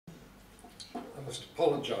must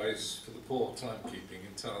apologise for the poor timekeeping,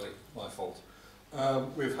 entirely my fault.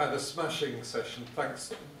 We've had a smashing session,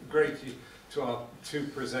 thanks greatly to our two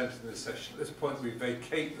presenters in this session. At this point we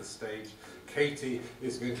vacate the stage. Katie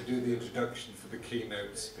is going to do the introduction for the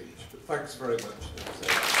keynote speech. But thanks very much.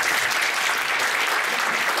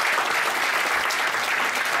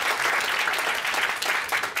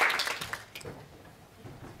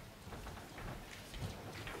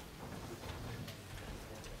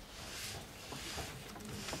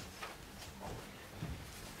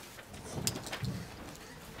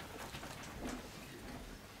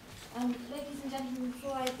 Ladies and gentlemen,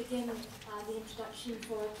 before I begin the introduction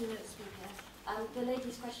for our keynote speaker, the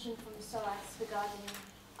lady's question from SOAS regarding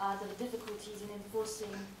the difficulties in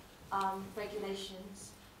enforcing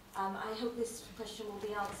regulations. I hope this question will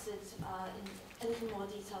be answered in a little more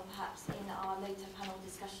detail perhaps in our later panel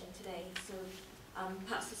discussion today, so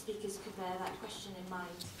perhaps the speakers could bear that question in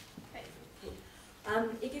mind.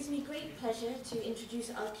 It gives me great pleasure to introduce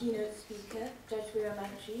our keynote speaker, Judge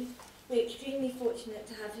Weeramantry. We're extremely fortunate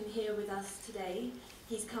to have him here with us today.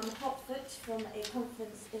 He's come hotfoot from a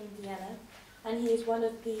conference in Vienna, and he is one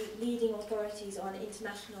of the leading authorities on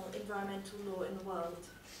international environmental law in the world.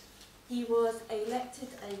 He was elected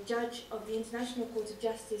a judge of the International Court of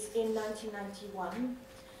Justice in 1991,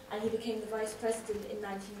 and he became the vice president in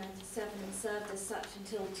 1997 and served as such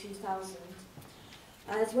until 2000.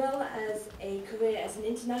 As well as a career as an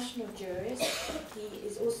international jurist, he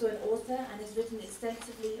is also an author and has written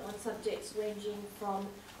extensively on subjects ranging from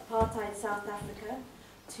apartheid South Africa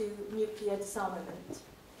to nuclear disarmament.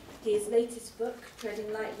 His latest book,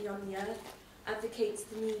 Treading Lightly on the Earth, advocates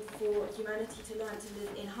the need for humanity to learn to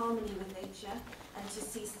live in harmony with nature and to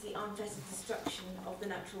cease the unjust destruction of the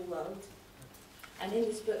natural world. And in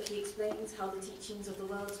this book he explains how the teachings of the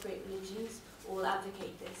world's great religions all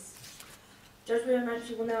advocate this. Judge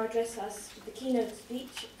Weeramantry will now address us with the keynote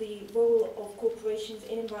speech, The Role of Corporations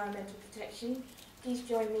in Environmental Protection. Please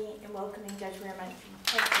join me in welcoming Judge Weeramantry.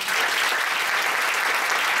 Thank you.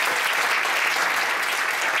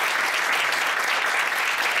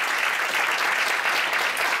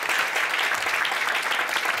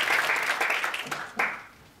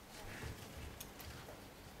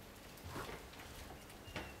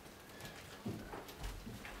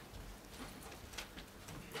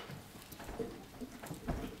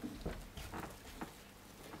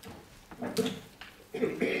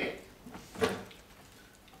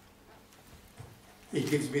 It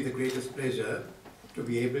gives me the greatest pleasure to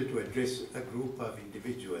be able to address a group of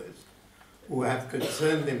individuals who have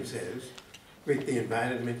concerned themselves with the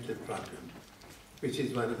environmental problem, which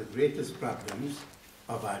is one of the greatest problems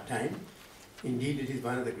of our time. Indeed, it is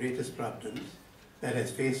one of the greatest problems that has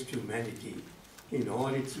faced humanity in all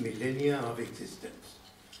its millennia of existence.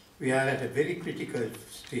 We are at a very critical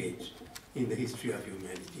stage in the history of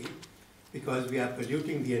humanity because we are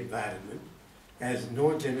polluting the environment as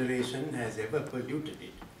no generation has ever polluted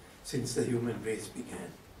it since the human race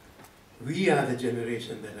began. We are the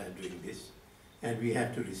generation that are doing this, and we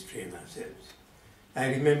have to restrain ourselves. I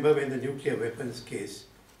remember when the nuclear weapons case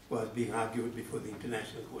was being argued before the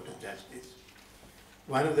International Court of Justice,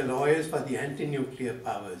 one of the lawyers for the anti-nuclear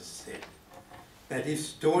powers said that if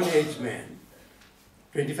Stone Age man,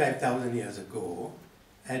 25,000 years ago,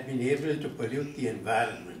 had been able to pollute the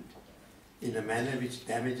environment in a manner which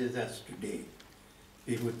damages us today,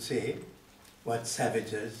 we would say, what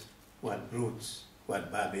savages, what brutes,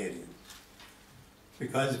 what barbarians.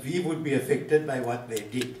 Because we would be affected by what they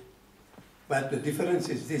did. But the difference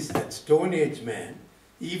is this, that Stone Age man,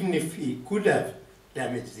 even if he could have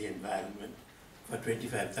damaged the environment for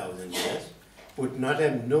 25,000 years, would not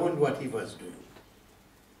have known what he was doing.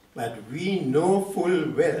 But we know full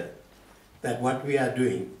well that what we are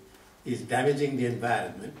doing is damaging the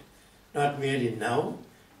environment, not merely now,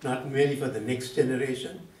 not merely for the next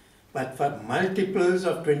generation, but for multiples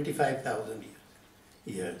of 25,000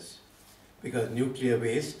 years. Because nuclear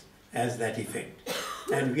waste has that effect.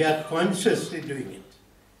 And we are consciously doing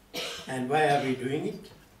it. And why are we doing it?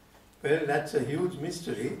 Well, that's a huge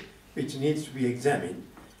mystery which needs to be examined.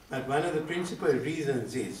 But one of the principal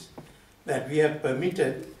reasons is that we have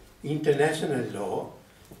permitted international law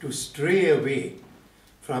to stray away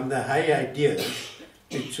from the high ideals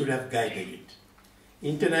which should have guided it.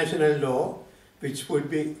 International law, which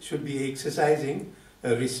should be exercising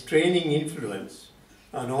a restraining influence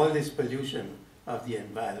on all this pollution of the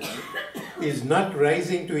environment, is not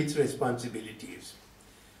rising to its responsibilities.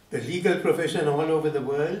 The legal profession all over the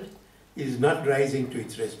world is not rising to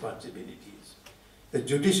its responsibilities. The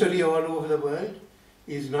judiciary all over the world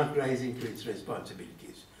is not rising to its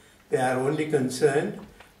responsibilities. They are only concerned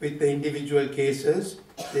with the individual cases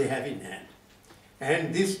they have in hand.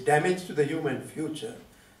 And this damage to the human future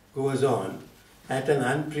goes on at an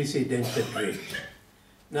unprecedented rate.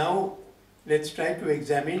 Now, let's try to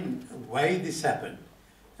examine why this happened,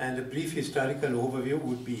 and a brief historical overview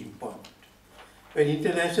would be important. When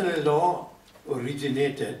international law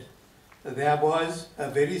originated, there was a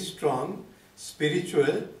very strong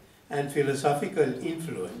spiritual and philosophical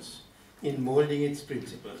influence in molding its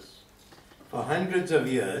principles. For hundreds of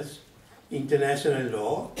years, international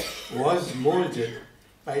law was molded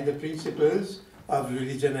by the principles of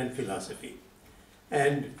religion and philosophy.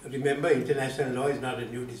 And remember, international law is not a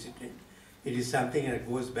new discipline. It is something that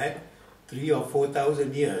goes back 3,000 or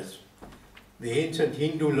 4,000 years. The ancient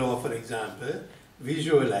Hindu law, for example,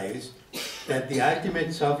 visualized that the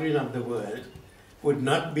ultimate sovereign of the world would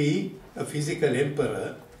not be a physical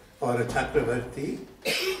emperor or a chakravarti,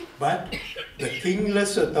 but the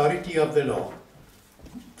kingless authority of the law.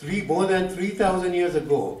 More than 3,000 years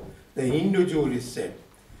ago, the Hindu jurists said,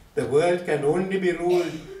 the world can only be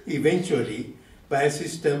ruled eventually by a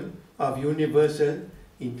system of universally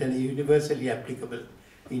applicable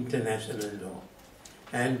international law.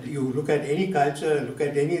 And you look at any culture, look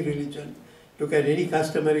at any religion, look at any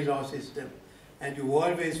customary law system, and you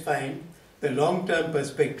always find the long-term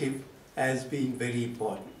perspective as being very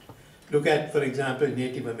important. Look at, for example,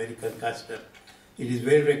 Native American custom. It is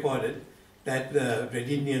well recorded that the Red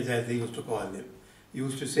Indians, as they used to call them,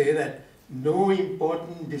 used to say that no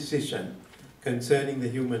important decision concerning the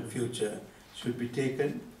human future should be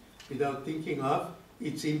taken without thinking of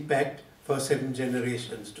its impact for 7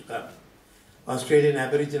 generations to come. Australian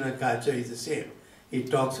Aboriginal culture is the same. It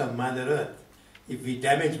talks of Mother Earth. If we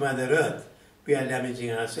damage Mother Earth, we are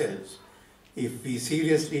damaging ourselves. If we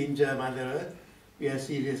seriously injure Mother Earth, we are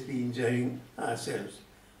seriously injuring ourselves.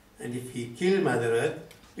 And if we kill Mother Earth,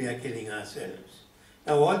 we are killing ourselves.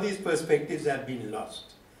 Now all these perspectives have been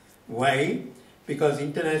lost. Why? Because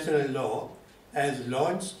international law has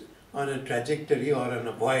launched on a trajectory or on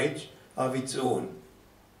a voyage of its own.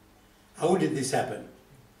 How did this happen?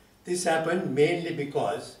 This happened mainly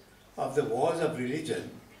because of the wars of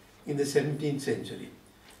religion in the 17th century.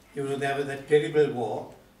 You know, there was that terrible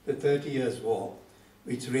war, the 30 Years' War,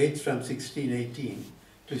 which raged from 1618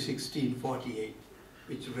 to 1648,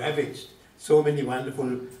 which ravaged so many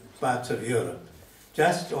wonderful parts of Europe,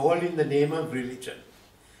 just all in the name of religion.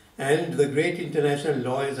 And the great international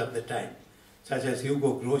lawyers of the time, such as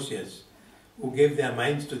Hugo Grotius, who gave their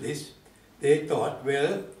minds to this, they thought,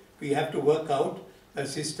 well, we have to work out a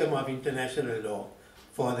system of international law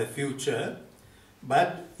for the future,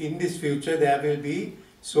 but in this future there will be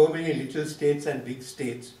so many little states and big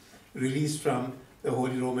states released from the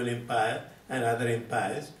Holy Roman Empire and other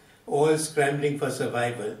empires, all scrambling for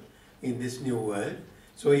survival in this new world.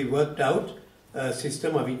 So he worked out a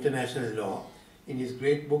system of international law in his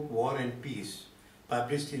great book War and Peace,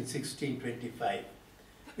 published in 1625,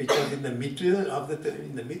 which was in the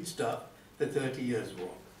midst of the 30 Years'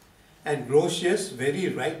 War. And Grotius very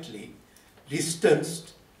rightly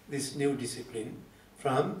distanced this new discipline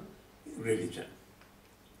from religion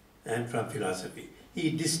and from philosophy. He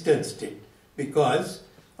distanced it because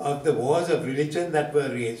of the wars of religion that were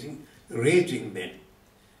raging then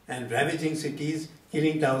and ravaging cities,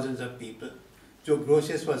 killing thousands of people. So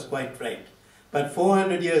Grotius was quite right. But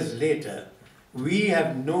 400 years later, we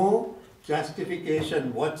have no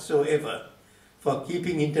justification whatsoever for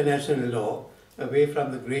keeping international law away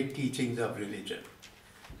from the great teachings of religion.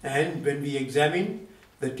 And when we examine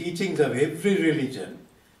the teachings of every religion,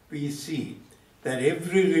 we see that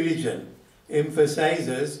every religion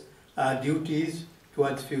emphasizes our duties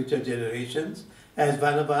towards future generations as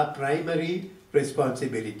one of our primary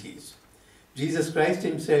responsibilities. Jesus Christ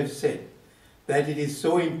himself said that it is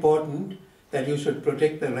so important that you should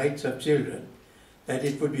protect the rights of children, that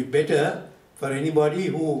it would be better for anybody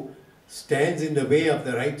who stands in the way of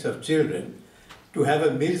the rights of children to have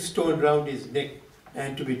a millstone round his neck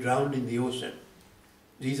and to be drowned in the ocean.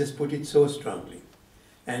 Jesus put it so strongly.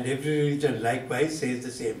 And every religion likewise says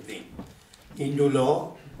the same thing. Hindu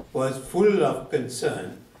law was full of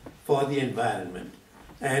concern for the environment.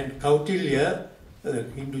 And Kautilya, the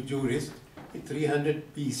Hindu jurist, in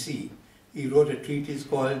 300 BC, he wrote a treatise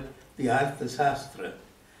called the Arthasastra.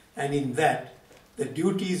 And in that, the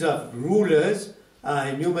duties of rulers are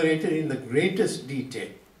enumerated in the greatest detail.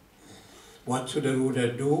 What should a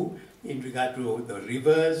ruler do in regard to the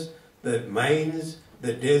rivers, the mines,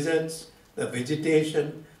 the deserts, the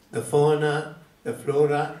vegetation, the fauna, the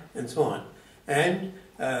flora, and so on. And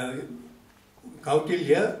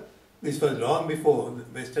Kautilya, this was long before the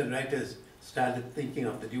Western writers started thinking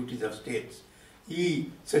of the duties of states.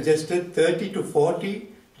 He suggested 30 to 40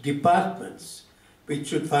 departments which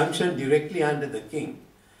should function directly under the king,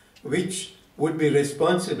 which would be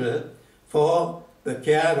responsible for the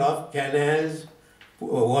care of canals,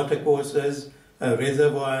 watercourses,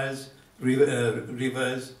 reservoirs,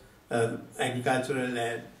 rivers, agricultural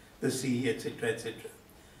land, the sea, etc., etc.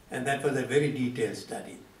 And that was a very detailed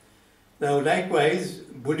study. Now, likewise,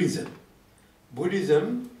 Buddhism.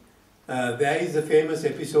 There is a famous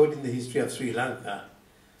episode in the history of Sri Lanka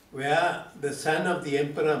where the son of the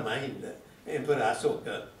Emperor Mahinda, Emperor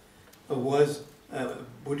Asoka, was a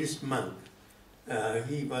Buddhist monk.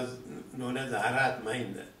 He was known as Arat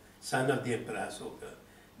Mahinda, son of the Emperor Asoka.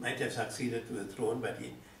 Might have succeeded to the throne, but he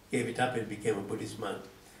gave it up and became a Buddhist monk.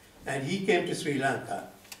 And he came to Sri Lanka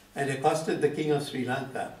and accosted the king of Sri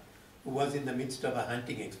Lanka, who was in the midst of a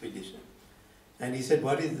hunting expedition. And he said,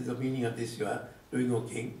 "What is the meaning of this you are doing, O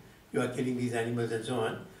king? You are killing these animals and so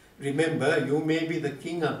on. Remember, you may be the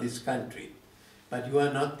king of this country, but you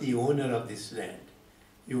are not the owner of this land.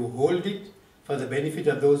 You hold it for the benefit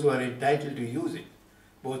of those who are entitled to use it,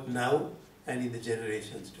 both now and in the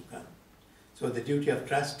generations to come." So the duty of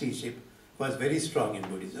trusteeship was very strong in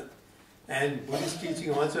Buddhism. And Buddhist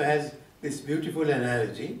teaching also has this beautiful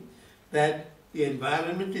analogy that the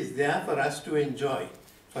environment is there for us to enjoy,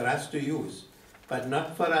 for us to use, but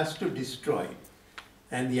not for us to destroy.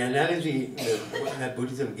 And the analogy that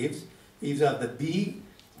Buddhism gives is of the bee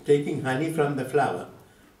taking honey from the flower.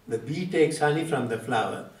 The bee takes honey from the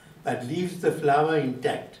flower, but leaves the flower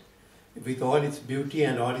intact, with all its beauty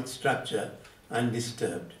and all its structure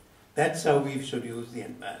undisturbed. That's how we should use the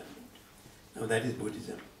environment. Now that is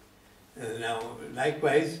Buddhism. Now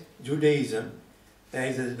likewise, Judaism. There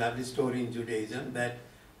is a lovely story in Judaism that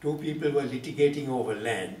two people were litigating over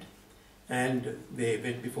land, and they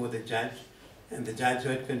went before the judge, and the judge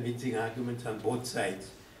heard convincing arguments on both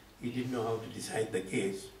sides. He didn't know how to decide the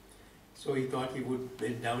case. So he thought he would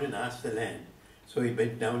bend down and ask the land. So he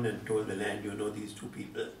bent down and told the land, "You know, these two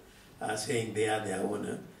people are saying they are their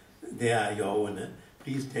owner, they are your owner.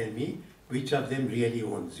 Please tell me which of them really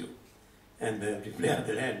owns you." And the reply of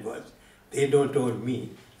the land was, "They don't own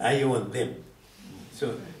me, I own them."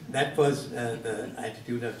 So that was the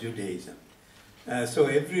attitude of Judaism. So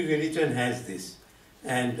every religion has this.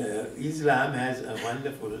 And Islam has a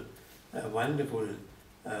wonderful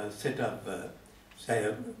set of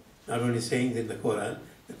not only sayings in the Quran.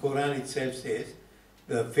 The Quran itself says,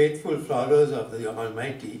 "The faithful followers of the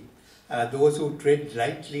Almighty are those who tread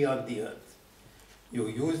lightly on the earth." You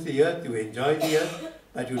use the earth, you enjoy the earth,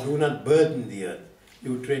 but you do not burden the earth.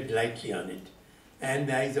 You tread lightly on it. And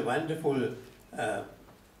there is a wonderful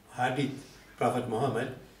hadith, Prophet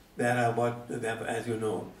Muhammad. There are as you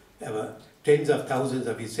know, there were tens of thousands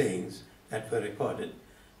of his sayings that were recorded.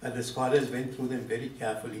 But the scholars went through them very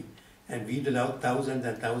carefully and weeded out thousands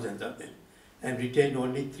and thousands of them and retained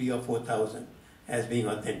only 3,000 or 4,000 as being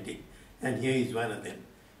authentic. And here is one of them.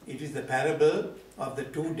 It is the parable of the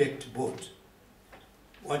two-decked boat.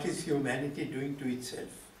 What is humanity doing to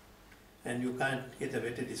itself? And you can't get a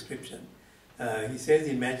better description. He says,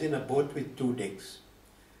 imagine a boat with two decks.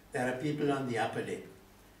 There are people on the upper deck.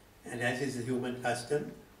 And as is the human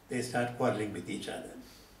custom, they start quarreling with each other.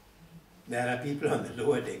 There are people on the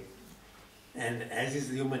lower deck. And as is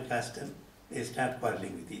the human custom, they start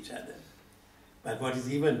quarreling with each other. But what is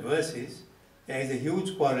even worse is, there is a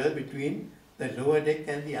huge quarrel between the lower deck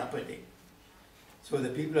and the upper deck. So the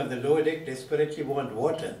people of the lower deck desperately want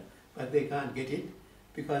water, but they can't get it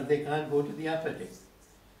because they can't go to the upper deck.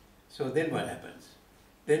 So then what happens?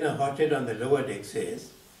 Then a hothead on the lower deck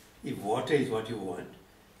says, if water is what you want,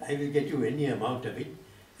 I will get you any amount of it.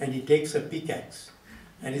 And he takes a pickaxe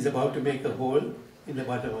and is about to make a hole in the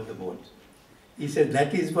bottom of the boat. He said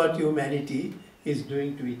that is what humanity is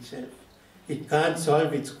doing to itself. It can't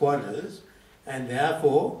solve its quarrels and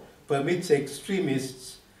therefore permits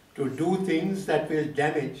extremists to do things that will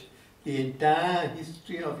damage the entire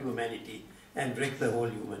history of humanity and wreck the whole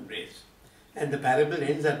human race. And the parable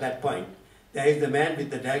ends at that point. There is the man with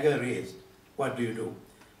the dagger raised. What do you do?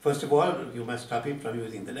 First of all, you must stop him from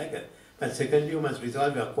using the dagger. But secondly, you must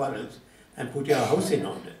resolve your quarrels and put your house in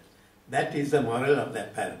order. That is the moral of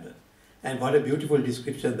that parable. And what a beautiful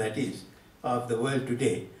description that is of the world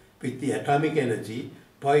today, with the atomic energy,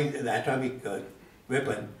 the atomic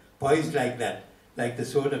weapon poised like that, like the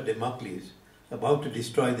sword of Damocles, about to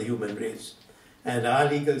destroy the human race. And our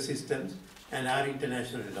legal systems and our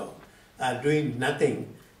international law are doing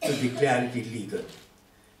nothing to declare it illegal.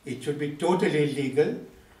 It should be totally illegal.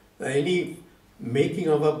 Any making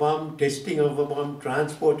of a bomb, testing of a bomb,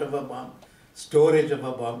 transport of a bomb, storage of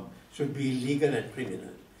a bomb should be illegal and criminal.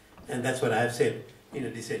 And that's what I have said in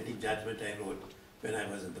a dissenting judgment I wrote when I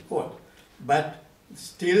was in the court. But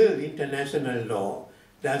Still, international law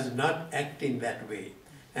does not act in that way.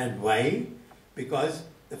 And why? Because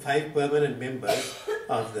the 5 permanent members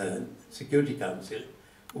of the Security Council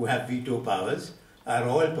who have veto powers are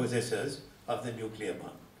all possessors of the nuclear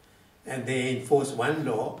bomb. And they enforce one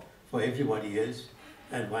law for everybody else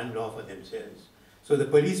and one law for themselves. So the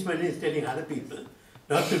policeman is telling other people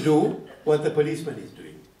not to do what the policeman is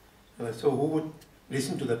doing. So who would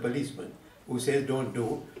listen to the policeman who says don't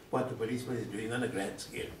do what the policeman is doing on a grand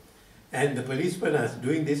scale? And the policemen are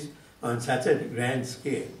doing this on such a grand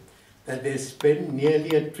scale that they spend nearly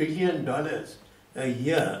 $1 trillion a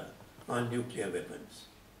year on nuclear weapons,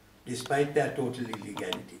 despite their total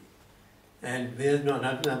illegality. And there's not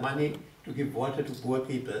enough money to give water to poor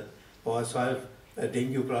people or solve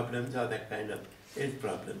dengue problems or that kind of health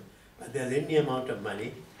problem. But there's any amount of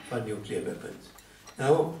money for nuclear weapons.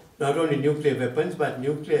 Now, not only nuclear weapons, but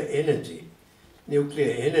nuclear energy.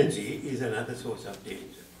 Nuclear energy is another source of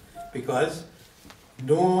danger, because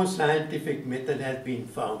no scientific method has been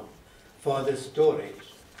found for the storage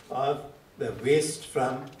of the waste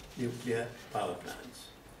from nuclear power plants.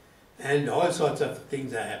 And all sorts of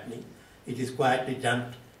things are happening. It is quietly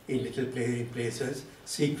dumped in little places,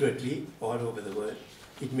 secretly, all over the world.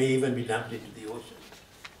 It may even be dumped into the ocean.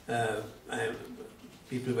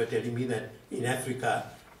 People were telling me that in Africa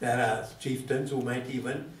there are chieftains who might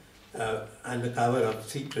even, under cover of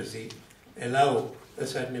secrecy, allow a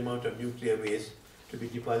certain amount of nuclear waste to be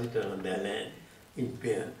deposited on their land in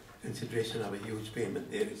consideration of a huge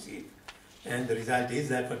payment they receive. And the result is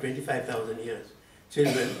that for 25,000 years,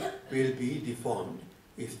 children will be deformed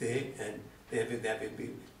if and there will be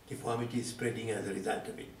deformity spreading as a result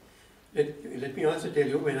of it. Let me also tell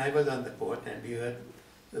you, when I was on the court and we heard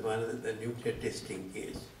one of the nuclear testing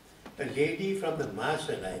case, a lady from the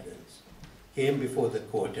Marshall Islands came before the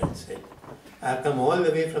court and said, I've come all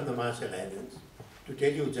the way from the Marshall Islands to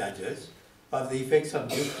tell you, judges, of the effects of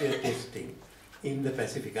nuclear testing in the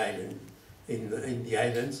Pacific Island, in the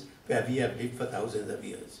islands where we have lived for thousands of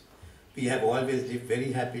years. We have always lived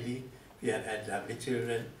very happily. We have had lovely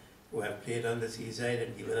children who have played on the seaside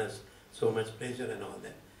and given us so much pleasure and all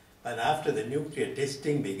that. But after the nuclear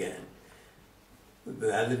testing began,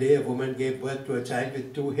 the other day a woman gave birth to a child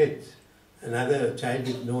with 2 heads, another child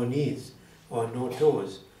with no knees or no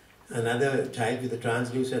toes, another child with a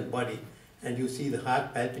translucent body, and you see the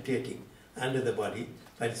heart palpitating under the body,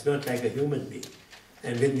 but it's not like a human being.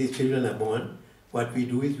 And when these children are born, what we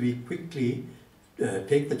do is we quickly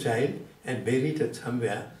take the child and bury it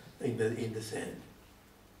somewhere in the sand.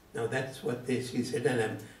 Now that's what she said, and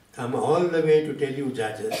I'm come all the way to tell you,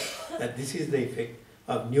 judges, that this is the effect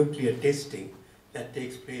of nuclear testing that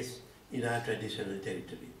takes place in our traditional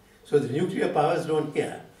territory. So the nuclear powers don't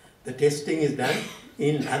care. The testing is done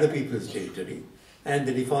in other people's territory, and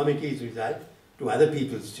the deformities result to other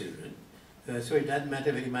people's children. So it doesn't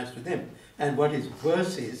matter very much to them. And what is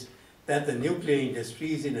worse is that the nuclear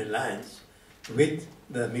industry is in alliance with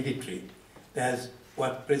the military. That's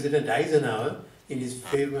what President Eisenhower, in his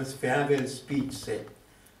famous farewell speech, said.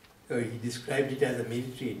 He described it as a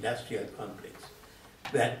military-industrial complex,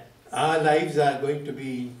 that our lives are going to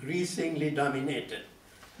be increasingly dominated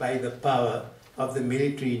by the power of the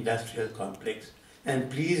military-industrial complex, and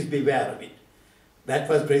please beware of it. That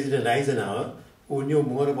was President Eisenhower, who knew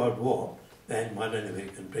more about war than modern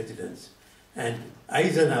American presidents. And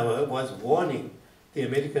Eisenhower was warning the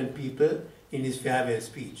American people in his farewell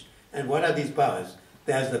speech. And what are these powers?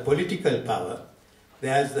 There's the political power,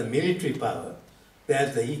 there's the military power,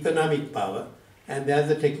 there's the economic power, and there's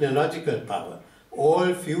the technological power,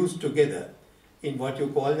 all fused together in what you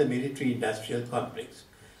call the military-industrial complex.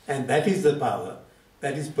 And that is the power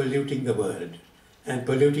that is polluting the world, and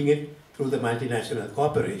polluting it through the multinational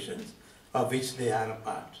corporations of which they are a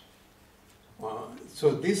part.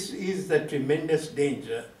 So this is the tremendous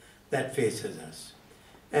danger that faces us.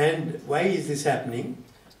 And why is this happening?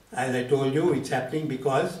 As I told you, it's happening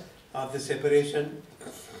because of the separation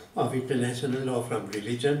of international law from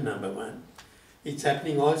religion, number one. It's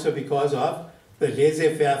happening also because of the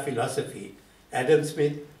laissez-faire philosophy. Adam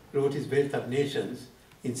Smith wrote his Wealth of Nations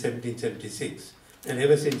in 1776. And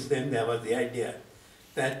ever since then, there was the idea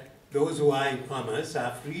that those who are in commerce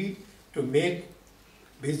are free to make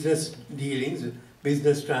business dealings,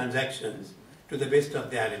 business transactions to the best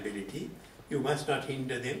of their ability. You must not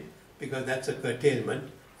hinder them, because that's a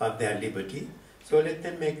curtailment of their liberty. So let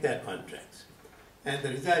them make their contracts. And the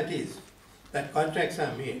result is that contracts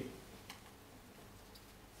are made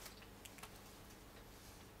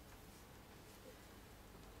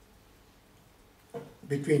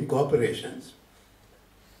between corporations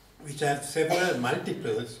which have several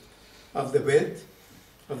multiples of the wealth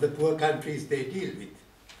of the poor countries they deal with.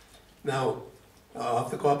 Now, of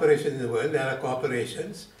the corporations in the world, there are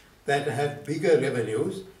corporations that have bigger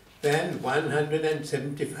revenues than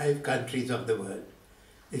 175 countries of the world.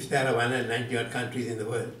 If there are 190 odd countries in the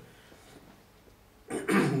world,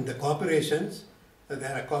 the corporations,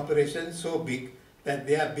 there are corporations so big that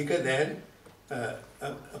they are bigger than,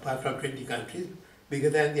 apart from 20 countries, bigger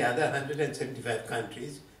than the other 175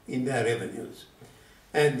 countries in their revenues.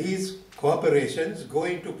 And these corporations go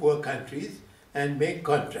into poor countries and make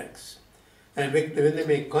contracts. And when they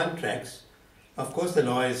make contracts, of course the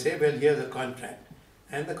lawyers say, well, here's a contract,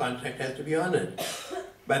 and the contract has to be honored.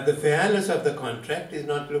 But the fairness of the contract is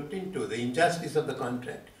not looked into. The injustice of the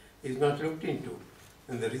contract is not looked into.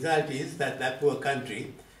 And the result is that that poor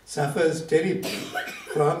country suffers terribly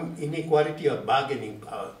from inequality of bargaining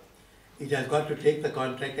power. It has got to take the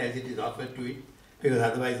contract as it is offered to it, because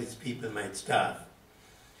otherwise its people might starve.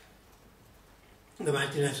 The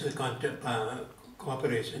multinational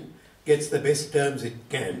corporation gets the best terms it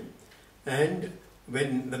can, and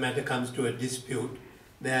when the matter comes to a dispute,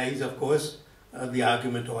 there is, of course, the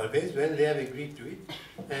argument always, well, they have agreed to it,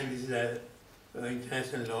 and this is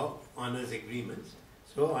international law honors agreements,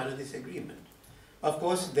 so honor this agreement. Of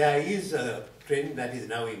course, there is a trend that is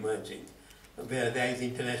now emerging, where there is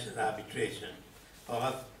international arbitration,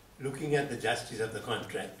 of looking at the justice of the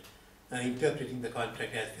contract, interpreting the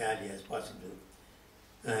contract as fairly as possible.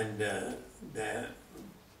 And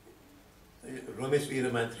Romesh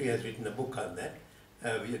Weeramantry has written a book on that,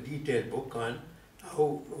 a detailed book on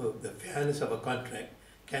how the fairness of a contract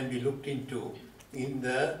can be looked into in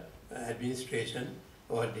the administration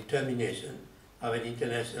or determination of an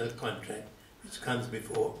international contract which comes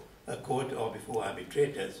before a court or before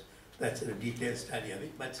arbitrators. That's a detailed study of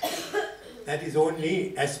it, but still, that is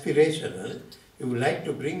only aspirational. You would like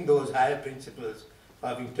to bring those higher principles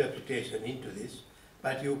of interpretation into this,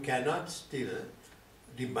 but you cannot still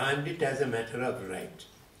demand it as a matter of right.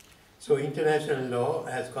 So international law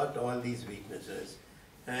has got all these weaknesses,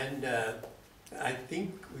 and I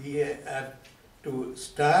think we have to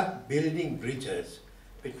start building bridges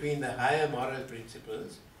between the higher moral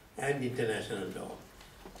principles and international law.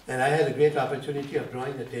 And I had a great opportunity of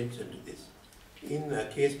drawing attention to this in a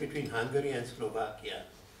case between Hungary and Slovakia.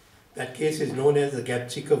 That case is known as the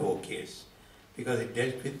Gabčíkovo case because it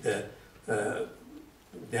dealt with the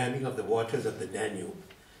damming of the waters of the Danube.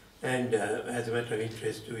 And as a matter of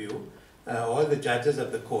interest to you, all the judges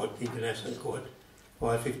of the court, the international court,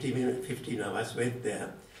 all 15 of us went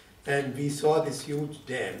there, and we saw this huge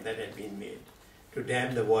dam that had been made to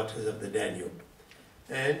dam the waters of the Danube.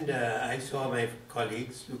 And I saw my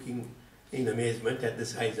colleagues looking in amazement at the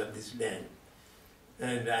size of this dam.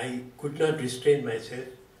 And I could not restrain myself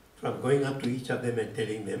from going up to each of them and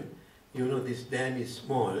telling them, you know, this dam is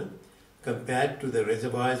small compared to the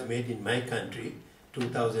reservoirs made in my country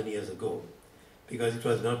 2,000 years ago, because it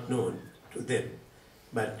was not known to them.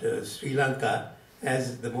 But Sri Lanka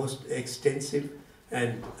has the most extensive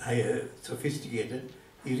and sophisticated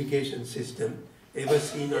irrigation system ever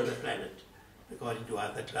seen on the planet, according to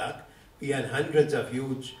Arthur Clarke. We had hundreds of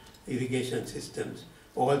huge irrigation systems,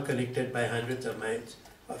 all connected by hundreds of miles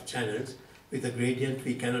of channels with a gradient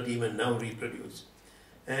we cannot even now reproduce.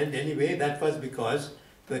 And anyway, that was because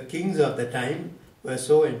the kings of the time were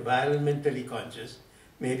so environmentally conscious,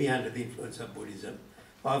 maybe under the influence of Buddhism,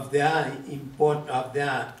 of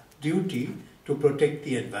their duty to protect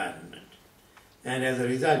the environment. And as a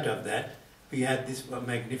result of that, we had this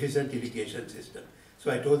magnificent irrigation system.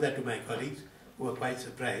 So I told that to my colleagues, who were quite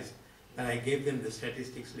surprised, and I gave them the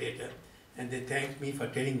statistics later, and they thanked me for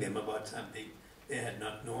telling them about something they had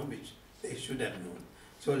not known, which they should have known.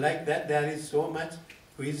 So like that, there is so much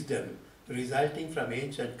wisdom resulting from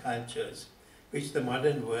ancient cultures, which the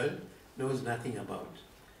modern world knows nothing about.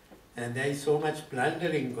 And there is so much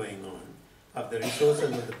plundering going on of the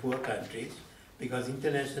resources of the poor countries, because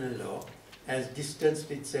international law has distanced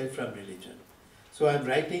itself from religion. So I'm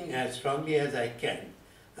writing as strongly as I can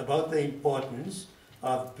about the importance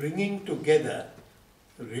of bringing together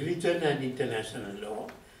religion and international law,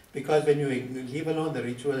 because when you leave alone the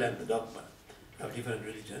ritual and the dogma of different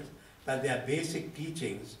religions, but their basic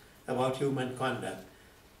teachings about human conduct,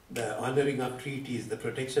 the honoring of treaties, the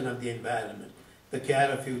protection of the environment, the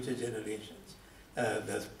care of future generations,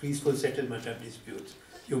 the peaceful settlement of disputes,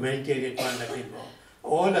 humanitarian conduct in war,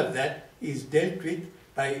 all of that is dealt with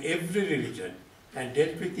by every religion and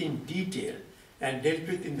dealt with in detail and dealt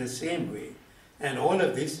with in the same way. And all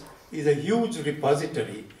of this is a huge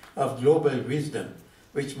repository of global wisdom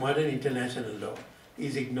which modern international law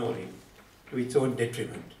is ignoring to its own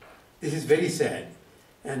detriment. This is very sad,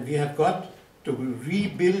 and we have got to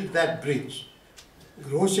rebuild that bridge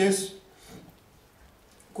Grotius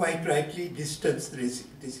quite rightly distanced the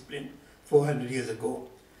discipline 400 years ago.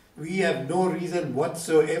 We have no reason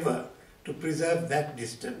whatsoever to preserve that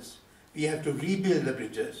distance. We have to rebuild the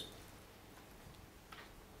bridges.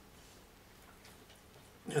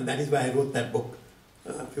 And that is why I wrote that book.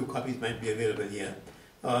 A few copies might be available here.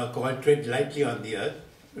 Called Tread Lightly on the Earth,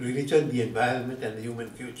 Religion, the Environment and the Human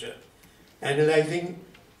Future. Analyzing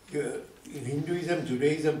in Hinduism,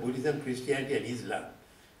 Judaism, Buddhism, Christianity and Islam,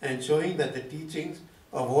 and showing that the teachings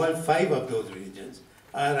of all 5 of those religions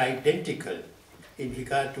are identical in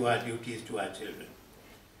regard to our duties to our children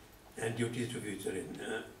and duties to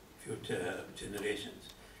future generations.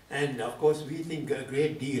 And of course we think a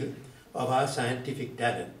great deal of our scientific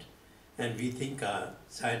talent, and we think our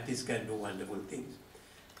scientists can do wonderful things.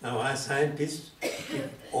 Now our scientists, if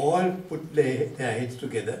all put their heads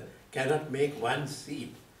together, cannot make one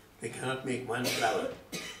seed, they cannot make one flower.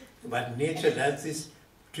 But nature does this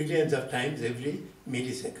trillions of times every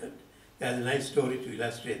millisecond. There's a nice story to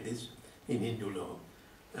illustrate this in Hindu law.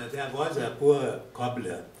 There was a poor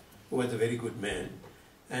cobbler who was a very good man,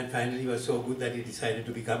 and finally he was so good that he decided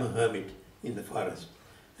to become a hermit in the forest.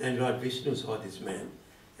 And Lord Vishnu saw this man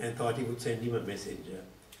and thought he would send him a messenger.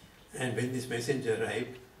 And when this messenger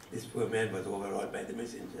arrived, this poor man was overawed by the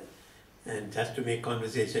messenger. And just to make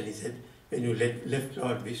conversation, he said, when you left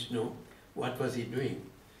Lord Vishnu, what was he doing?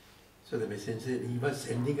 So the messenger said, he was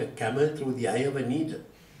sending a camel through the eye of a needle.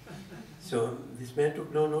 So this man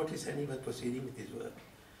took no notice and he was proceeding with his work,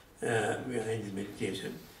 behind his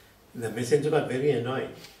meditation. The messenger got very annoyed.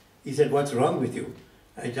 He said, what's wrong with you?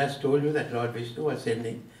 I just told you that Lord Vishnu was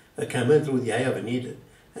sending a camel through the eye of a needle,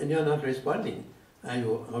 and you're not responding. Are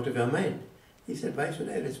you out of your mind? He said, why should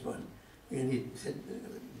I respond? And he said,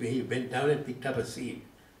 he went down and picked up a seed,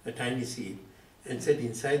 a tiny seed, and said,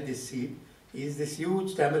 inside this seed is this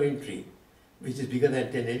huge tamarind tree, which is bigger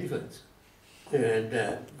than 10 elephants.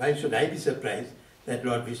 And why should I be surprised that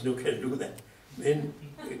Lord Vishnu can do that? When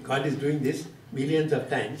God is doing this millions of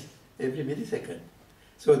times every millisecond.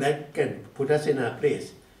 So that can put us in our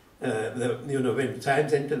place. When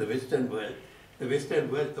science entered the Western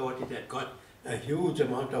world thought it had got a huge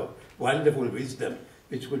amount of wonderful wisdom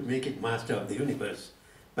which would make it master of the universe.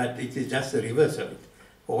 But it is just the reverse of it.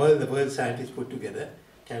 All the world scientists put together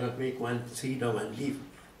cannot make one seed or one leaf.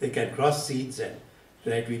 They can cross seeds and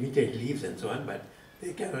try to imitate leaves and so on, but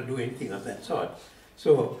they cannot do anything of that sort.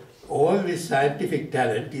 So all this scientific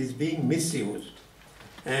talent is being misused.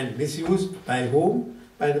 And misused by whom?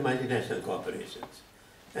 By the multinational corporations.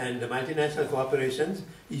 And the multinational corporations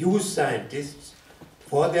use scientists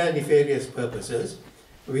for their nefarious purposes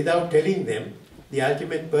without telling them the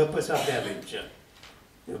ultimate purpose of their venture.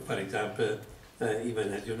 For example,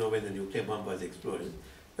 even as you know, when the nuclear bomb was exploded,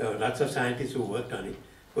 there were lots of scientists who worked on it,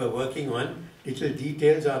 were working on little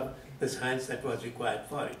details of the science that was required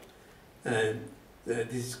for it. And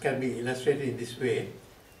this can be illustrated in this way.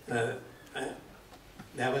 There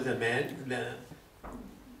was a man,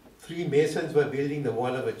 3 masons were building the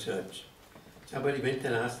wall of a church. Somebody went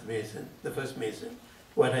and asked the first mason,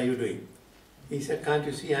 what are you doing? He said, can't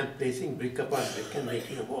you see I'm placing brick upon brick and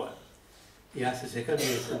making a wall? He asked the second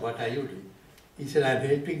mason, what are you doing? He said, I'm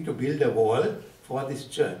helping to build a wall for this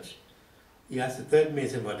church. He asked the third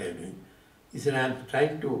mason, what are you doing? He said, I'm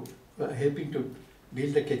helping to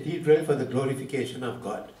build a cathedral for the glorification of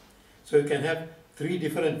God. So you can have 3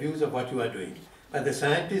 different views of what you are doing. But the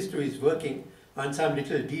scientist who is working on some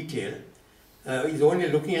little detail is only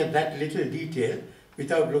looking at that little detail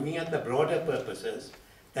without looking at the broader purposes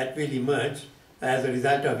that will emerge as a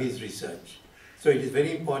result of his research. So it is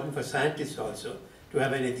very important for scientists also to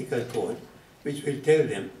have an ethical code which will tell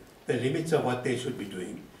them the limits of what they should be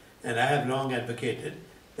doing. And I have long advocated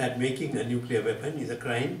that making a nuclear weapon is a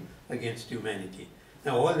crime against humanity.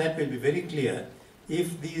 Now all that will be very clear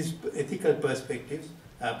if these ethical perspectives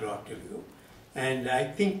are brought to view. And I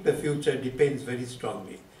think the future depends very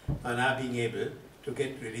strongly on our being able to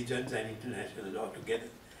get religions and international law together.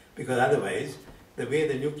 Because otherwise, the way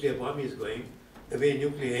the nuclear bomb is going, the way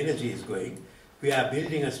nuclear energy is going, we are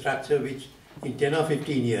building a structure which in 10 or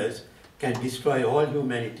 15 years can destroy all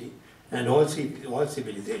humanity and all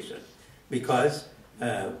civilization. Because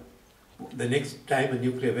the next time a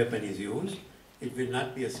nuclear weapon is used, it will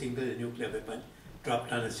not be a single nuclear weapon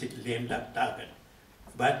dropped on a lame duck target.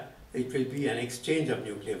 But it will be an exchange of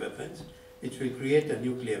nuclear weapons, which will create a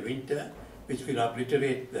nuclear winter, which will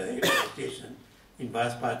obliterate the vegetation in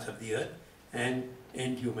vast parts of the earth and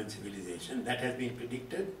end human civilization. That has been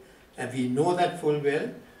predicted, and we know that full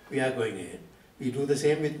well. We are going ahead. We do the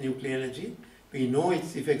same with nuclear energy. We know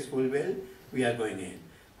its effects full well. We are going ahead.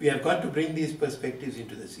 We have got to bring these perspectives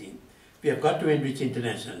into the scene. We have got to enrich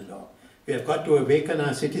international law. We have got to awaken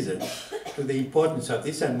our citizens to the importance of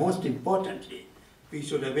this, and most importantly, we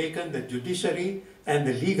should awaken the judiciary and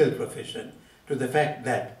the legal profession to the fact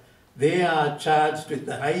that they are charged with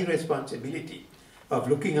the high responsibility of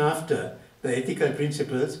looking after the ethical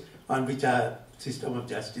principles on which our system of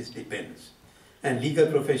justice depends. And legal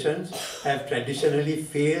professions have traditionally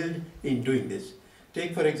failed in doing this.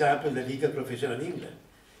 Take, for example, the legal profession of England.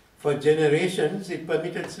 For generations, it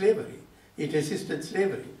permitted slavery. It assisted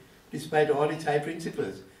slavery, despite all its high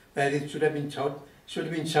principles, where it should have been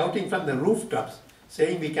shouting from the rooftops,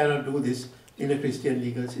 saying we cannot do this in a Christian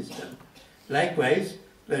legal system. Likewise,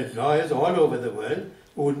 the lawyers all over the world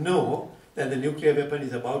who know that the nuclear weapon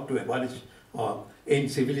is about to abolish or end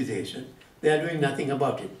civilization, they are doing nothing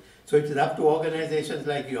about it. So it is up to organizations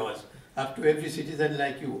like yours, up to every citizen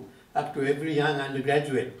like you, up to every young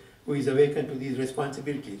undergraduate who is awakened to these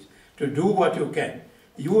responsibilities, to do what you can.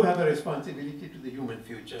 You have a responsibility to the human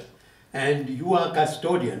future, and you are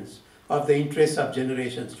custodians of the interests of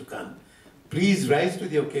generations to come. Please rise to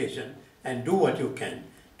the occasion and do what you can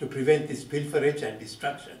to prevent this pilferage and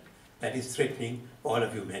destruction that is threatening all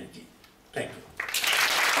of humanity. Thank you.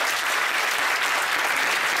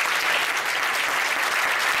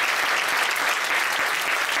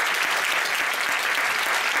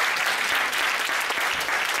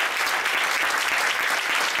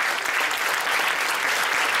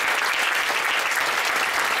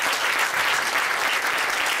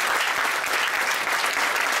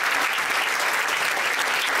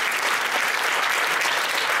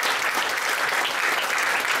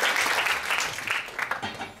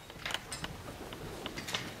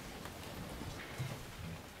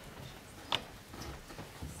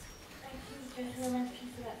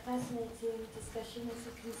 Fascinating discussion, as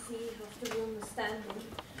you can see, half the room was standing.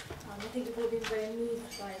 I think we've all been very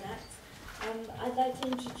moved by that. I'd like to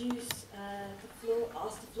introduce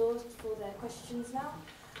ask the floor for their questions now.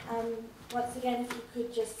 Once again, if you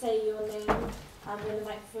could just say your name when the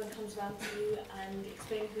microphone comes around to you and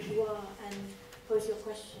explain who you are and pose your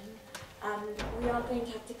question. We are going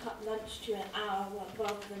to have to cut lunch to an hour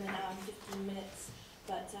rather than an hour and 15 minutes,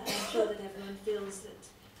 but I'm sure that everyone feels that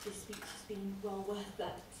this speech has been well worth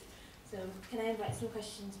that. So can I invite some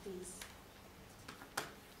questions, please?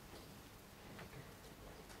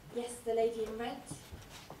 Yes, the lady in red.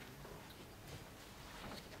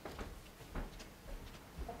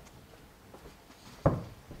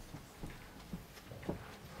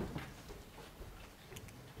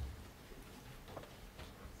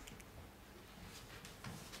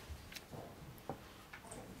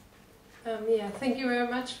 Yeah, thank you very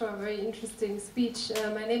much for a very interesting speech.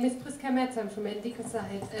 My name is Priska Metz, I'm from Endika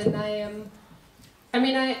side, and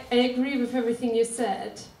I agree with everything you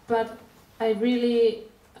said, but I really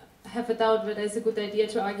have a doubt whether it's a good idea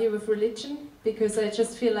to argue with religion, because I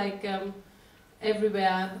just feel like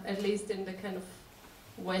everywhere, at least in the kind of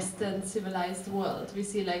Western civilized world, we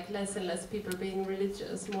see like less and less people being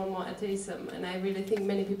religious, more and more atheism, and I really think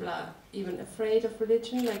many people are even afraid of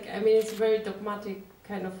religion. Like, I mean, it's a very dogmatic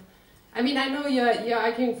kind of. I mean, I know you're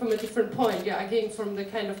arguing from a different point. You're arguing from the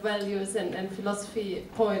kind of values and philosophy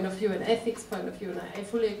point of view and ethics point of view, and I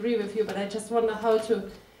fully agree with you, but I just wonder how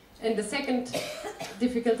to. And the second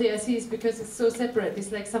difficulty I see is because it's so separate.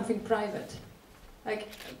 It's like something private. Like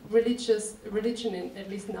religion, at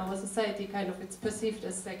least in our society, kind of, it's perceived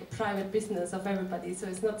as like a private business of everybody. So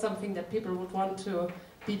it's not something that people would want to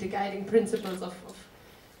be the guiding principles of.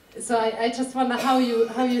 So I just wonder how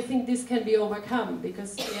you think this can be overcome,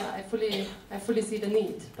 because yeah, I fully see the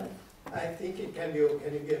need. But I think it can be.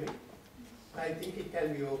 Can you hear me? I think it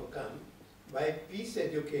can be overcome by peace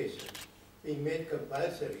education being made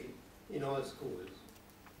compulsory in all schools.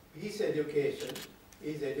 Peace education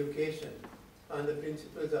is education on the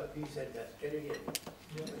principles of peace and justice. Can you hear me?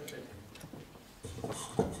 Yeah.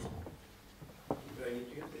 Do I need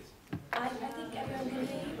to use this? I think everyone can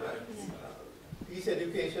hear you. Peace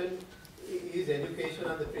education is education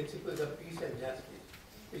on the principles of peace and justice,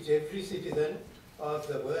 which every citizen of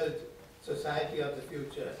the world society of the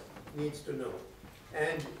future needs to know.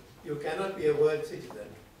 And you cannot be a world citizen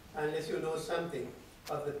unless you know something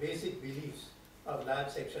of the basic beliefs of large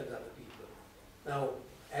sections of the people. Now,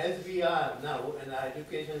 as we are now, and our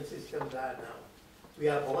education systems are now, we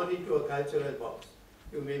are born into a cultural box.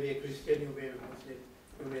 You may be a Christian, you may be a Muslim,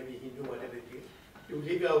 you may be Hindu, whatever it is. You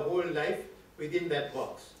live your whole life within that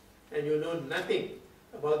box, and you know nothing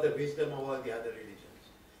about the wisdom of all the other religions.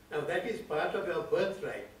 Now that is part of your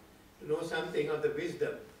birthright, to know something of the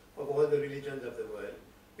wisdom of all the religions of the world,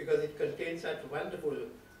 because it contains such wonderful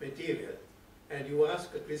material. And you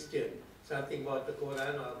ask a Christian something about the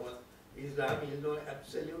Quran or about Islam, he'll know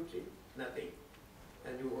absolutely nothing.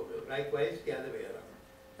 And you likewise the other way around.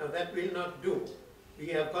 Now that will not do. We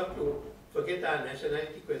have got to forget our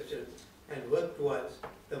nationality questions and work towards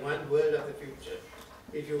the one world of the future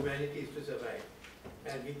if humanity is to survive.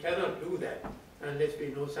 And we cannot do that unless we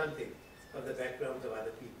know something of the backgrounds of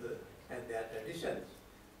other people and their traditions.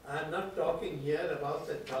 I'm not talking here about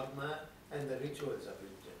the dogma and the rituals of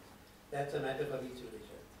religion. That's a matter for each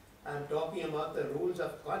religion. I'm talking about the rules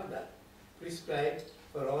of conduct prescribed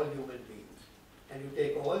for all human beings. And you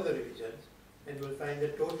take all the religions and you will find the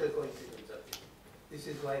total coincidence of it. This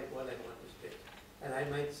is what I want to stress. And I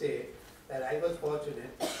might say that I was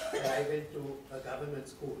fortunate that I went to a government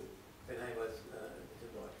school when I was a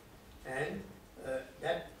little boy. And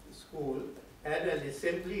that school had an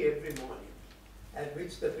assembly every morning at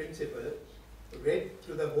which the principal read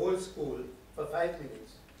to the whole school for 5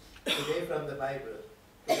 minutes, today from the Bible,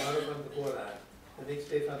 tomorrow from the Quran, the next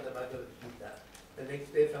day from the Bhagavad Gita, the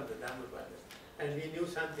next day from the Dhammapada. And we knew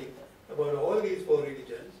something about all these 4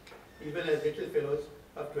 religions, even as little fellows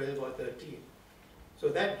of 12 or 13. So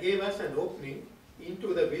that gave us an opening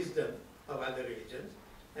into the wisdom of other religions,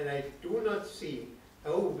 and I do not see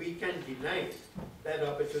how we can deny that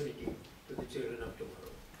opportunity to the children of tomorrow.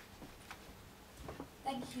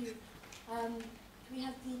 Thank you. Can we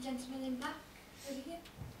have the gentleman in black over here?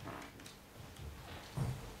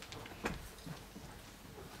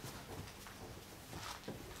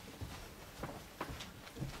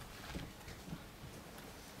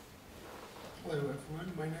 Hello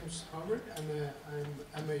everyone, my name is Howard and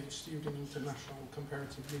I'm a student in International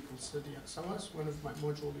Comparative Legal Study at SOAS. One of my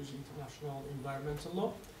modules is International Environmental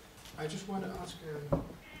Law. I just want to ask a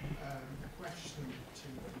question to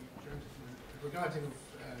the gentleman regarding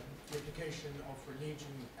the application of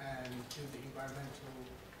religion and to the environmental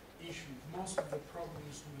issue. Most of the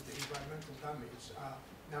problems with the environmental damage are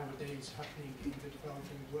nowadays happening in the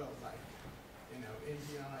developing world, like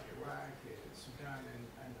India, Iraq, Sudan,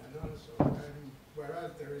 and also.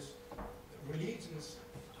 Whereas religions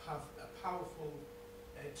have a powerful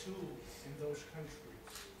tool in those countries,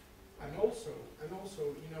 and also,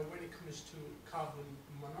 when it comes to carbon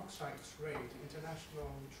monoxide trade,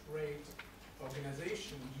 international trade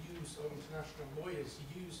organization or international lawyers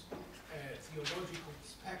use theological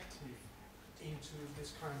perspective into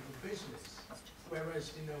this kind of business.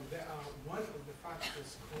 Whereas, there are one of the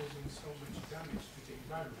factors causing so much damage to the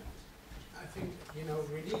environment. I think,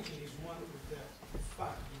 religion is one of the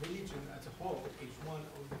religion as a whole is one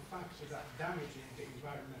of the factors that damages the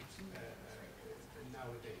environment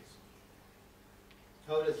nowadays.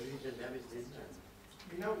 How does religion damage the environment?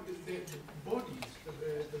 The bodies,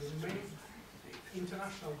 the main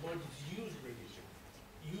international bodies use religion,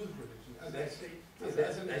 as I say,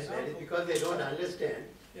 as an example. That is because they don't understand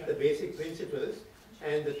Yeah. the basic principles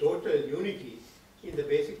and the total unity in the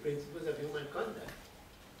basic principles of human conduct.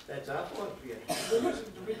 That's our fault, really.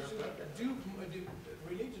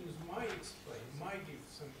 Religions might explain, might give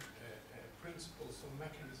some principles or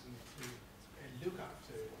mechanisms to look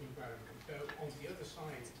after environment, but on the other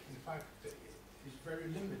side, in fact, is very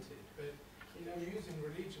limited. But using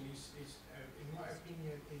religion is in my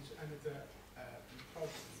opinion, is another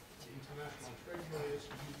problem. The international trade lawyers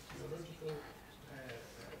use theological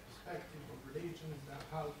perspective of religion about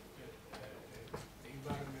how the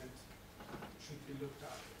environment should be looked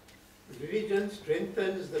after. Religion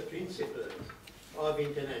strengthens the principles of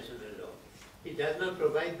international law. It does not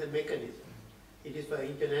provide the mechanism. It is for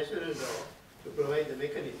international law to provide the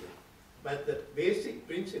mechanism. But the basic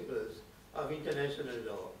principles of international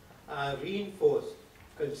law are reinforced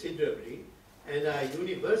considerably and are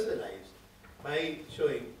universalized by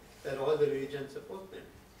showing that all the religions support them.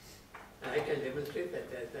 And I can demonstrate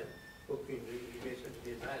that. There's that book in relation to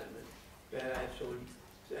the environment where I've shown,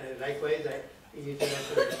 likewise in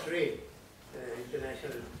international trade,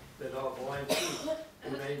 the law of war and peace,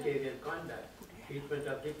 humanitarian conduct, treatment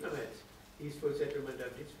of diplomats, peaceful settlement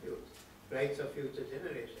of disputes, rights of future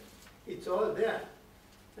generations. It's all there.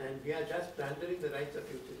 And we are just plundering the rights of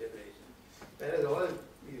future generations. Whereas all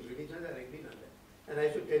these religions are agreed on that. And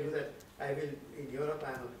I should tell you that I will, in Europe,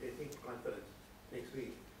 I am attending a conference next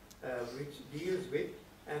week, which deals with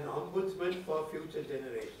an ombudsman for future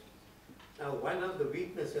generations. Now, one of the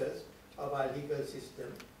weaknesses of our legal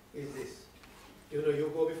system is this. You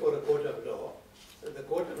go before a court of law. The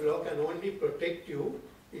court of law can only protect you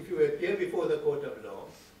if you appear before the court of law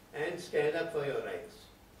and stand up for your rights.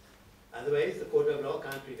 Otherwise, the court of law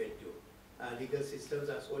can't prevent you. Our legal systems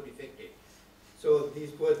are so defective. So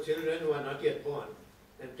these poor children who are not yet born,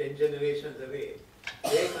 and 10 generations away,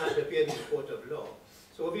 they can't appear in the court of law.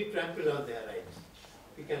 So we trample on their rights.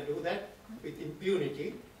 We can do that with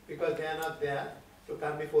impunity because they are not there to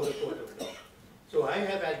come before the court of law. So I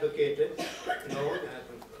have advocated, for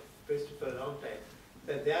a long time,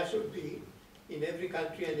 that there should be, in every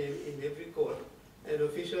country and in every court, an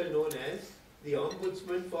official known as the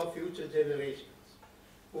Ombudsman for future generations,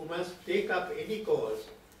 who must take up any cause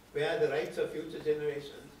where the rights of future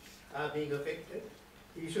generations are being affected.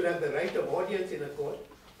 He should have the right of audience in a court,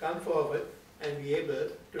 come forward and be able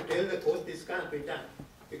to tell the court this can't be done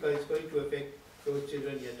because it's going to affect those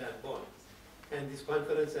children yet unborn. And this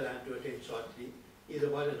conference that I'm to attend shortly is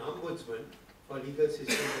about an ombudsman for legal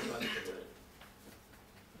systems across the world.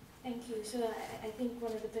 Thank you. So I think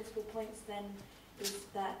one of the principal points then is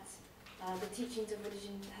that the teachings of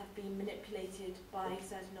religion have been manipulated by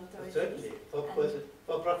certain authorities. Certainly,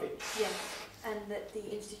 for profit. Yes, and that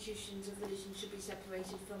the institutions of religion should be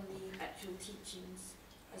separated from the actual teachings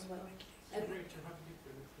as well.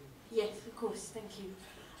 Yes, of course, thank you.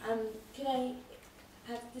 Could I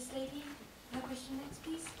have this lady have a question next,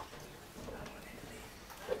 please?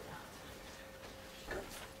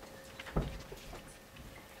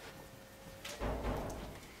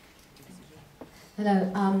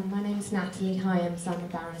 Hello, my name is Natalie. Hi, I'm a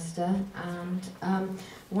barrister, and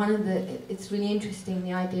it's really interesting,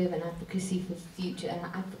 the idea of an advocacy for future, an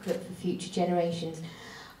advocate for future generations.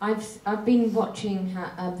 I've been watching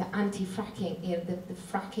the anti-fracking, the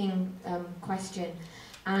fracking question,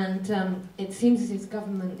 and it seems as if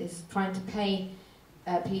government is trying to pay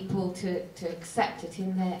people to accept it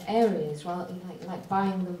in their areas, rather like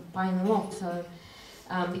buying them off. So.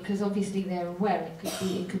 Because obviously they're aware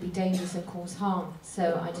it could be dangerous and cause harm.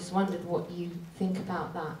 So I just wondered what you think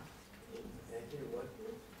about that.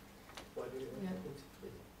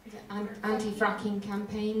 Anti-fracking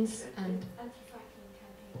campaigns and Anti-fracking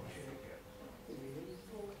campaigns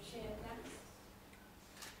for shale gas.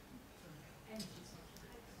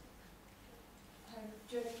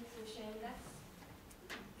 Drilling for shale gas.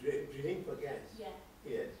 Drilling for gas? Yeah.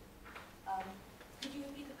 Yes. Could you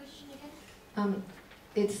repeat the question again?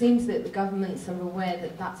 It seems that the governments are aware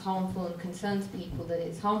that that's harmful and concerns people, that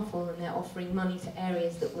it's harmful, and they're offering money to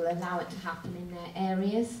areas that will allow it to happen in their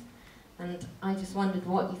areas. And I just wondered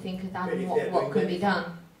what you think of that and what could be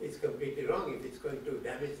done. It's completely wrong if it's going to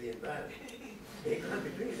damage the environment. They can't be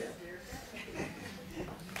doing that.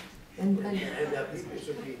 And people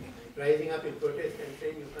should be rising up in protest and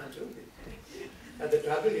saying you can't do this. But the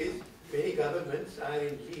trouble is, many governments are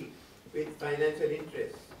in league with financial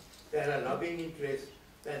interests. There are lobbying interests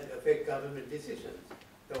that affect government decisions.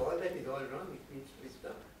 So all that is all wrong. It needs to be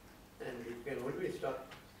stopped. And it can only be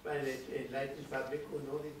stopped by an enlightened public who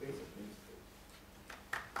know these basic principles.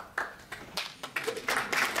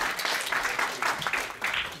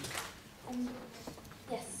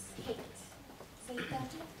 Yes, Kate. Say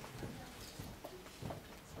that.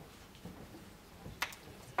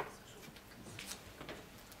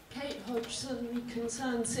 Kate Hodgson,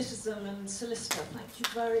 concerned citizen and solicitor. Thank you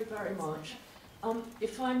very, very much.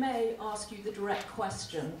 If I may ask you the direct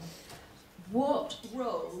question, what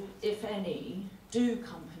role, if any, do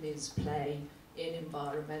companies play in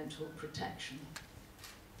environmental protection?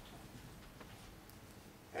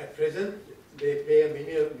 At present, they play a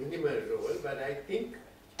minimal role, but I think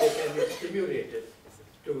they can be stimulated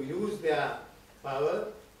to use their power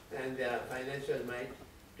and their financial might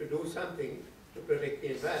to do something to protect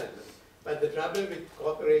the environment. But the trouble with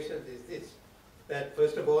corporations is this, that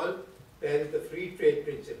first of all, there is the free trade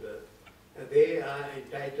principle. And they are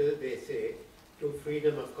entitled, they say, to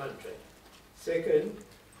freedom of contract. Second,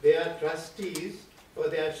 they are trustees for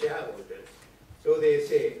their shareholders. So they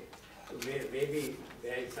say, maybe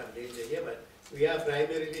there is some danger here, but we are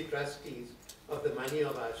primarily trustees of the money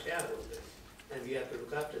of our shareholders, and we have to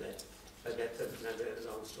look after that. But that's another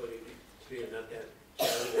long story. We will not have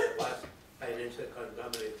shareholders past financial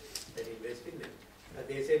conglomerates that invest in them. But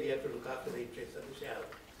they say we have to look after the interests of the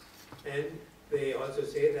shareholders. And they also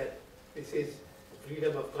say that this is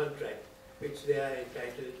freedom of contract, which they are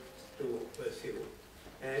entitled to pursue,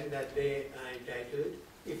 and that they are entitled,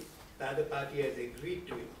 if the other party has agreed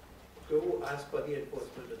to it, to ask for the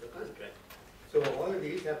enforcement of the contract. So all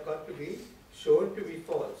these have got to be shown to be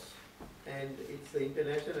false, and it's the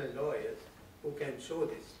international lawyers who can show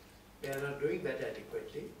this. They are not doing that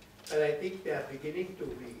adequately, but I think they are beginning to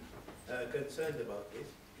be concerned about this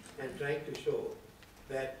and trying to show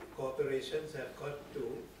that corporations have got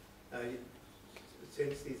to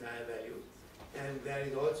sense these higher values. And there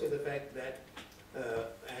is also the fact that,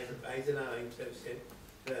 as Eisenhower himself said,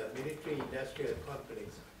 the military-industrial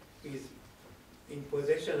complex is in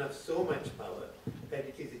possession of so much power that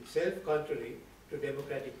it is itself contrary to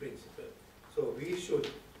democratic principle. So we should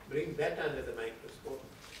bring that under the microscope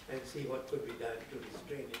and see what could be done to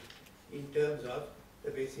restrain it. in terms of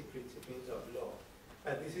the basic principles of law.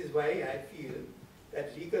 And this is why I feel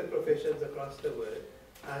that legal professions across the world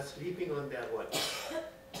are sleeping on their watch.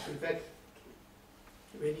 In fact,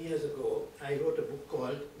 many years ago, I wrote a book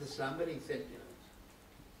called The Slumbering Sentinels.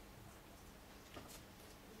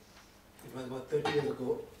 It was about 30 years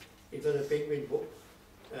ago. It was a Penguin book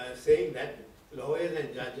saying that lawyers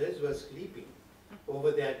and judges were sleeping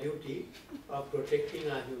over their duty of protecting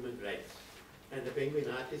our human rights. And the Penguin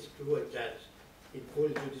artist drew a judge in full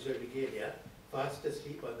judicial regalia, fast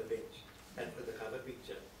asleep on the bench, and for the cover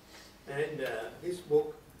picture. And this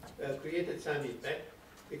book created some impact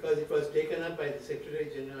because it was taken up by the Secretary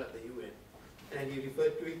General of the UN, and he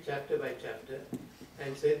referred to it chapter by chapter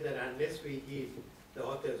and said that unless we heed the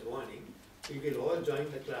author's warning, we will all join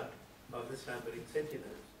the club of the slumbering sentinels.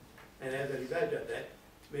 And as a result of that,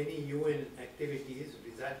 many UN activities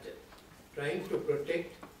resulted, trying to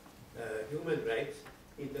protect human rights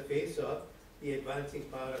in the face of the advancing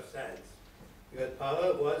power of science. Because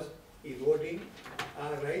power was eroding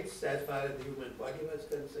our rights as far as the human body was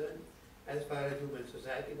concerned, as far as human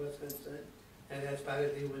society was concerned, and as far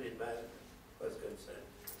as the human environment was concerned.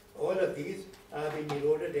 All of these are being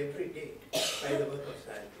eroded every day by the work of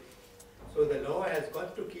scientists. So the law has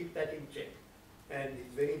got to keep that in check. And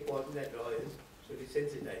it's very important that lawyers should be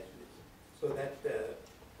sensitized to this. So that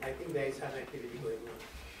I think there is some activity going on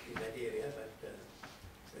in that area, but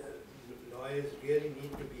lawyers really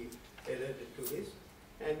need to be alerted to this.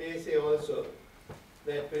 And they say also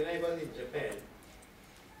that when I was in Japan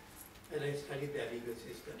and I studied their legal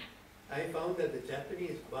system, I found that the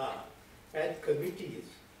Japanese bar had committees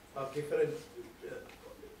of different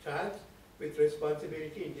charged with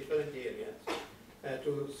responsibility in different areas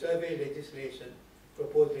to survey legislation,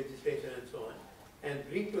 propose legislation and so on, and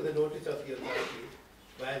bring to the notice of the authorities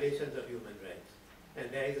violations of human rights. And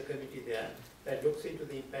there is a committee there that looks into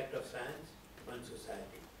the impact of science on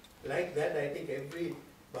society. Like that, I think every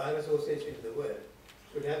bar association in the world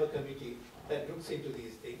should have a committee that looks into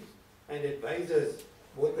these things and advises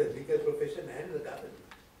both the legal profession and the government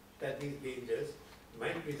that these dangers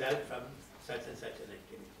might result from such and such an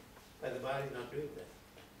activity. But the bar is not doing that.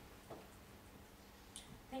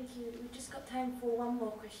 Thank you. We've just got time for one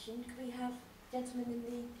more question. Could we have gentleman in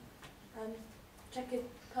the checkered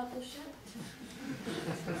purple shirt?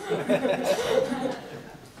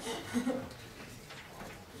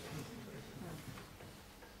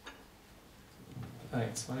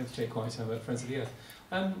 Thanks. My name's Jake White. I'm at Friends of the Earth.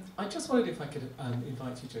 I just wondered if I could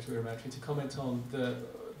invite you, Judge Weeramantry, to comment on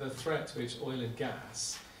the threat which oil and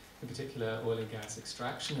gas, in particular oil and gas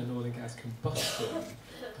extraction and oil and gas combustion,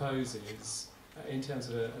 poses in terms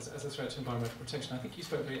of as a threat to environmental protection. I think you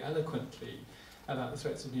spoke very eloquently about the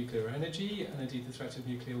threats of nuclear energy and indeed the threat of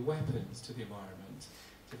nuclear weapons to the environment.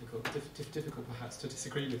 Difficult perhaps to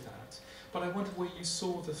disagree with that. But I wondered where you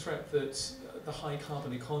saw the threat that the high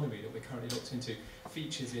carbon economy that we're currently looked into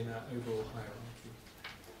features in that overall hierarchy.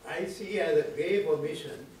 I see as a grave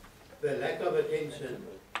omission the lack of attention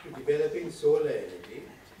to developing solar energy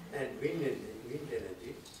and wind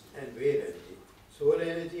energy and wave energy. Solar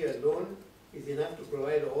energy alone is enough to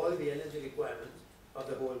provide all the energy requirements of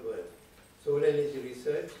the whole world. Solar energy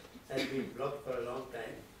research has been blocked for a long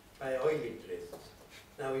time by oil interests.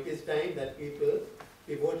 Now it is time that people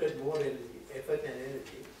devoted more energy, effort and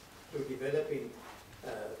energy to developing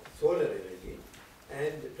solar energy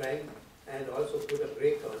and trying and also put a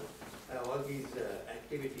brake on all these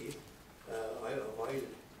activities of oil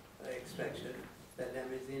extraction that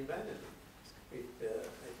damage the environment. I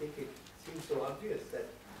think it seems so obvious that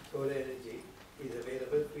solar energy is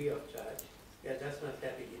available free of charge. We are just not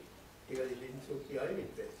tapping it because it didn't suit the oil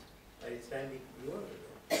interest. It's time we grew out of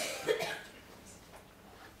that.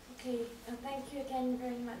 Okay, thank you again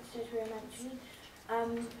very much, Judge Weeramantry.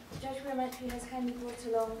 Judge Weeramantry has kindly brought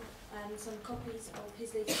along some copies of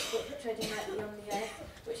his latest book, Treading Lightly on the Earth,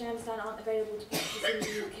 which I understand aren't available to purchase in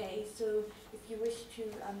the UK. So if you wish to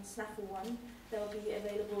snaffle one, they'll be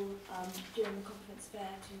available during the conference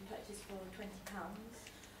fair to purchase for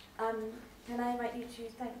 £20. Can I invite you to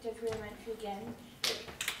thank Judge Weeramantry again?